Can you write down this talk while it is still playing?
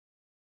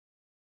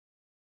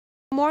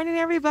morning,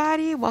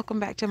 everybody. Welcome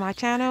back to my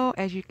channel.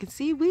 As you can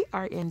see, we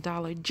are in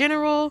Dollar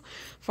General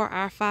for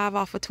our 5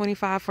 off of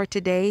 25 for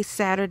today,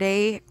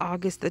 Saturday,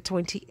 August the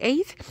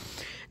 28th.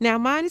 Now,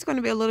 mine is going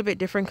to be a little bit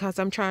different because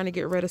I'm trying to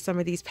get rid of some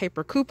of these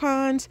paper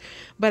coupons,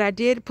 but I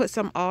did put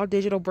some all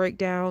digital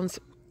breakdowns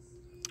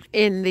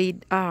in the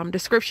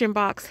description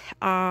box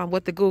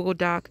with the Google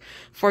Doc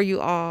for you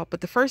all.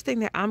 But the first thing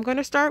that I'm going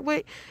to start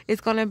with is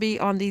going to be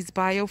on these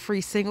bio-free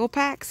single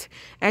packs.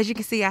 As you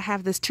can see, I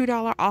have this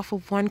 $2 off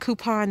of one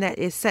coupon that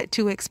is set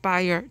to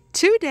expire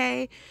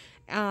today.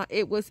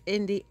 It was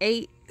in the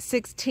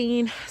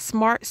 816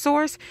 Smart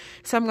Source,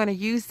 so I'm going to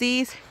use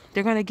these.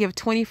 They're going to give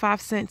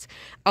 25 cents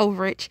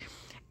overage.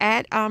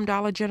 At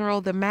Dollar General,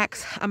 the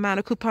max amount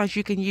of coupons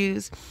you can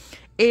use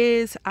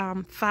is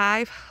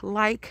 5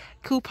 like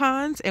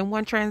coupons in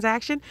one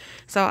transaction.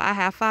 So I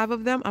have 5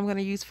 of them. I'm going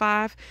to use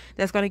 5.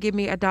 That's going to give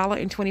me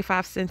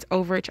 $1.25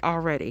 overage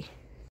already.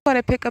 I'm going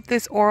to pick up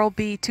this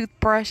Oral-B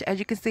toothbrush. As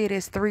you can see, it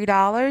is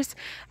 $3.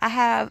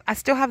 I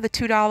still have the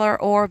 $2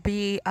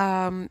 Oral-B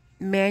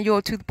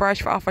manual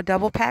toothbrush off a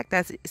double pack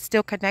that's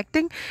still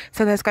connecting,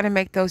 so that's going to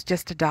make those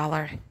just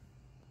 $1.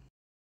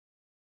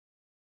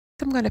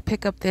 I'm going to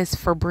pick up this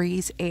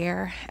Febreze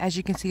Air. As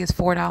you can see, it's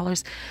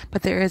 $4,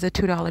 but there is a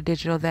 $2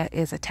 digital that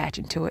is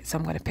attaching to it, so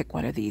I'm going to pick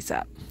one of these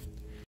up.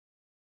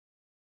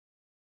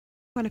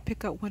 I'm going to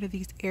pick up one of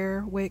these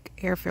Airwick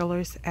air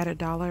fillers at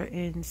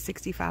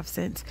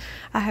 $1.65.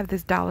 I have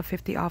this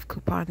 $1.50 off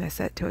coupon that's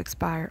set to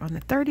expire on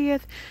the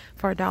 30th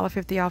for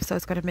 $1.50 off, so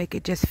it's going to make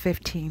it just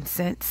 15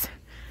 cents.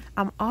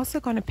 I'm also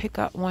going to pick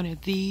up one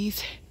of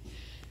these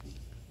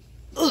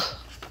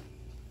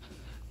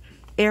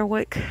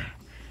Airwick.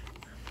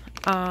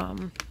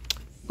 Oh,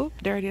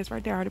 there it is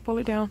right there. I already pulled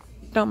it down.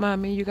 Don't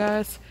mind me, you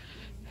guys.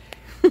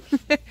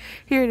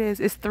 Here it is.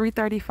 It's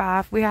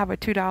 $3.35. We have a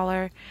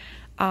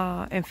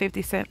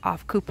 $2.50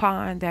 off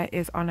coupon that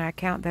is on our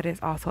account that is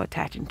also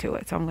attaching to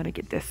it. So I'm going to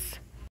get this.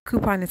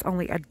 Coupon is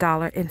only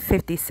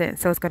 $1.50,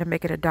 so it's going to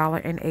make it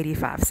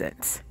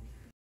 $1.85.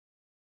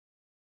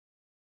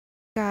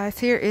 Guys,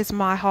 here is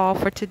my haul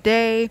for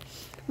today.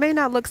 May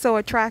not look so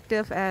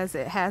attractive as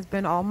it has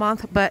been all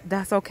month, but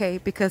that's okay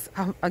because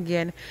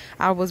again,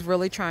 I was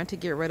really trying to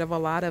get rid of a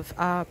lot of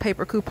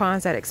paper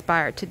coupons that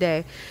expired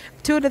today.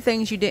 2 of the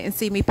things you didn't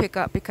see me pick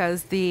up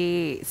because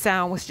the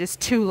sound was just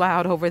too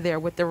loud over there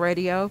with the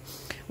radio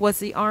was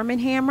the Arm &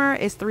 Hammer.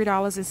 It's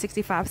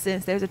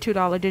 $3.65. There's a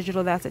 $2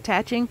 digital that's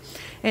attaching,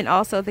 and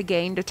also the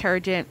Gain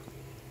detergent.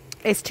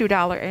 It's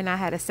 $2, and I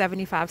had a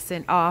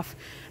 75-cent off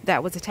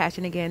that was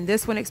attaching again.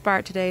 This one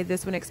expired today.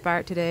 This one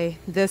expired today.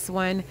 This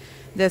one,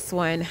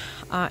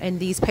 and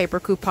these paper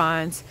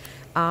coupons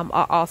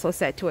are also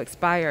set to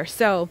expire.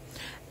 So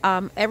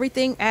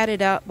everything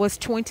added up was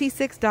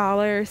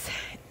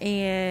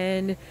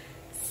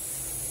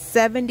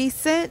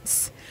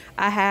 $26.70.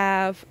 I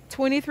have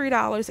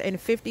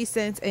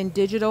 $23.50 in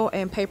digital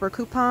and paper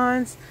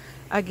coupons.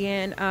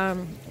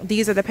 Again,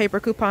 these are the paper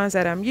coupons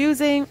that I'm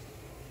using.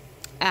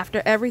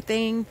 After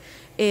everything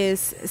is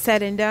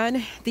said and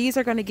done, these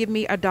are going to give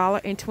me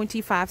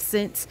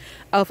 $1.25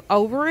 of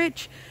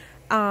overage.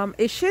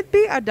 It should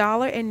be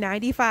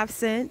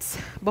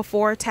 $1.95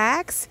 before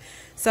tax.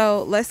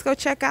 So let's go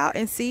check out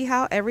and see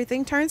how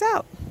everything turns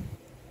out.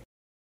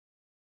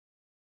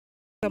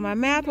 So my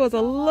math was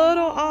a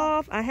little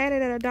off. I had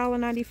it at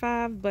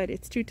 $1.95, but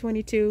it's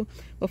 $2.22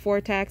 before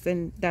tax,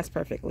 and that's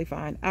perfectly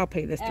fine. I'll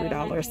pay this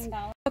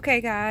 $3.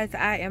 Okay, guys,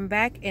 I am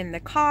back in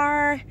the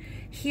car.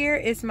 Here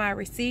is my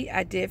receipt.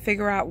 I did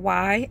figure out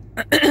why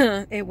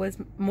it was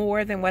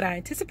more than what I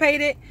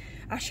anticipated.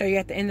 I'll show you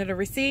at the end of the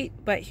receipt,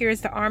 but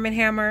here's the Arm &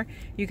 Hammer.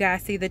 You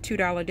guys see the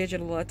 $2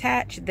 digital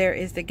attached. There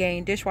is the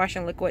Gain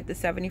dishwashing liquid, the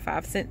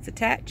 75 cents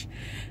attached.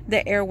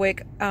 The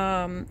Airwick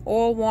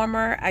oil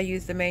warmer, I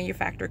used the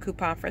manufacturer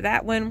coupon for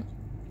that one.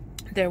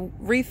 The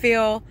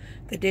refill,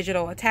 the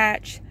digital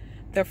attached.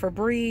 The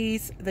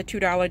Febreze, the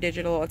 $2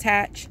 digital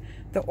attached.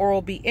 The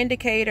Oral-B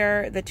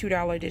indicator, the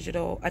 $2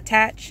 digital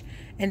attached.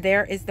 And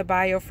there is the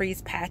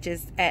BioFreeze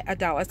patches at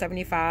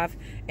 $1.75,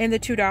 and the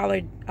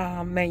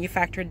 $2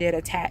 manufacturer did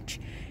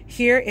attach.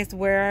 Here is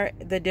where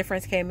the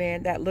difference came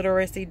in. That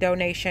literacy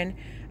donation,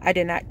 I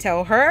did not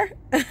tell her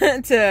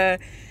to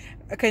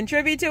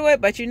contribute to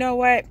it, but you know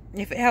what?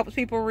 If it helps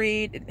people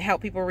read,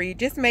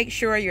 Just make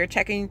sure you're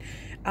checking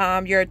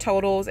your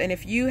totals, and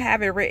if you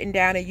have it written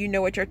down and you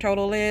know what your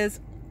total is,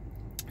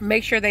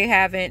 make sure they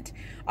haven't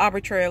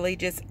arbitrarily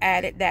just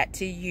added that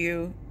to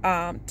you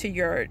to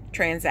your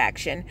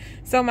transaction.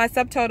 So my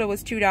subtotal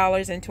was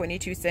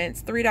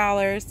 $2.22,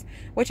 $3,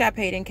 which I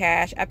paid in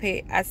cash.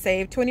 I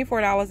saved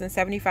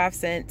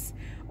 $24.75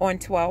 on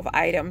 12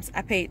 items.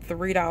 I paid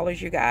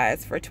 $3, you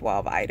guys, for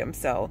 12 items.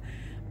 So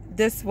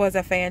this was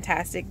a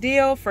fantastic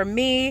deal for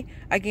me.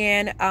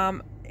 Again,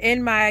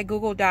 in my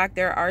Google Doc,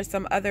 there are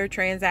some other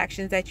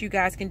transactions that you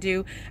guys can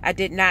do. I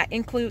did not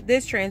include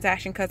this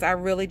transaction because I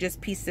really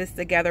just pieced this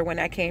together when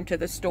I came to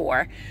the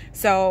store.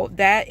 So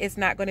that is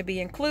not going to be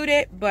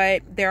included,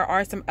 but there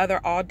are some other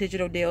all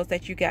digital deals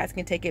that you guys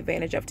can take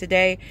advantage of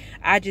today.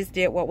 I just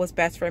did what was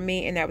best for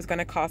me, and that was going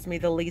to cost me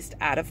the least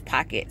out of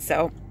pocket.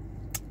 So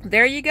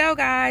there you go,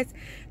 guys.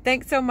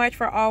 Thanks so much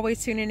for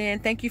always tuning in.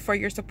 Thank you for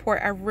your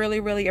support. I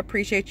really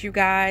appreciate you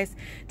guys.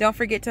 Don't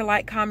forget to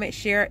like, comment,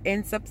 share,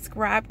 and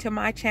subscribe to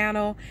my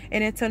channel.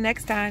 And until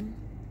next time,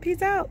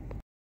 peace out.